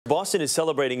Boston is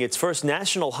celebrating its first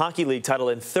National Hockey League title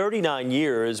in 39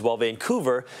 years, while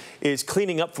Vancouver is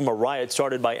cleaning up from a riot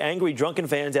started by angry, drunken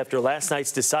fans after last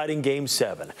night's deciding Game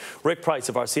 7. Rick Price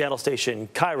of our Seattle station,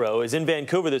 Cairo, is in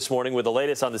Vancouver this morning with the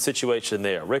latest on the situation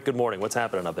there. Rick, good morning. What's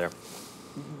happening up there?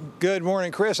 Good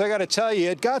morning, Chris. I got to tell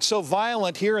you, it got so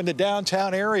violent here in the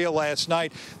downtown area last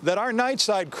night that our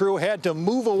nightside crew had to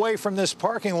move away from this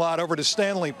parking lot over to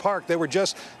Stanley Park. They were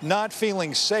just not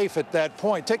feeling safe at that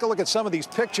point. Take a look at some of these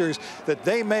pictures that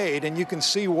they made, and you can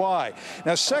see why.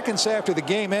 Now, seconds after the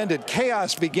game ended,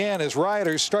 chaos began as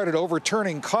rioters started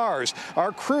overturning cars.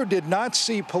 Our crew did not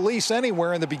see police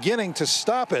anywhere in the beginning to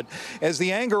stop it. As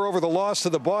the anger over the loss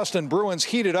to the Boston Bruins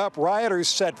heated up, rioters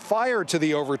set fire to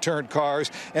the overturned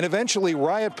cars, and eventually,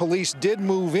 riot police did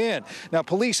move in. Now,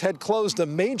 police had closed the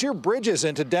major bridges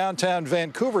into downtown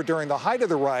Vancouver during the height of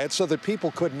the riot so that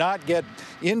people could not get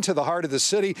into the heart of the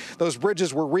city. Those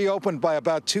bridges were reopened by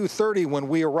about 2:30 when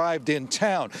we arrived in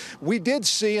town. We did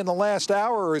see in the last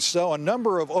hour or so a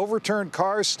number of overturned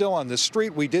cars still on the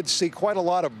street. We did see quite a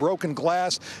lot of broken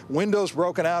glass, windows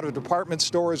broken out of department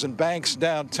stores and banks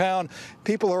downtown.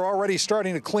 People are already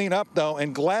starting to clean up, though,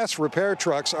 and glass repair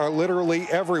trucks are literally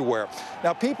everywhere.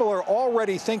 Now, people are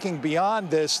already thinking beyond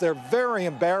this. They're very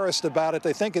embarrassed about it.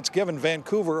 They think it's given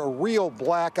Vancouver a real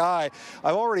black eye.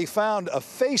 I've already found a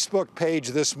Facebook page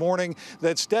this morning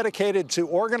that's dedicated to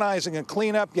organizing a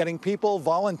cleanup, getting people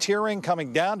volunteering,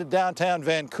 coming down to downtown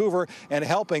Vancouver and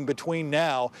helping between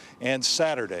now and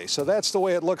Saturday. So that's the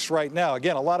way it looks right now.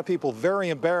 Again, a lot of people very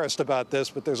embarrassed about this,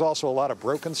 but there's also a lot of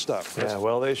broken stuff. Yeah,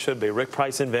 well, they should be. Rick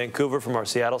Price in Vancouver from our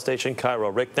Seattle station,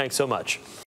 Cairo. Rick, thanks so much.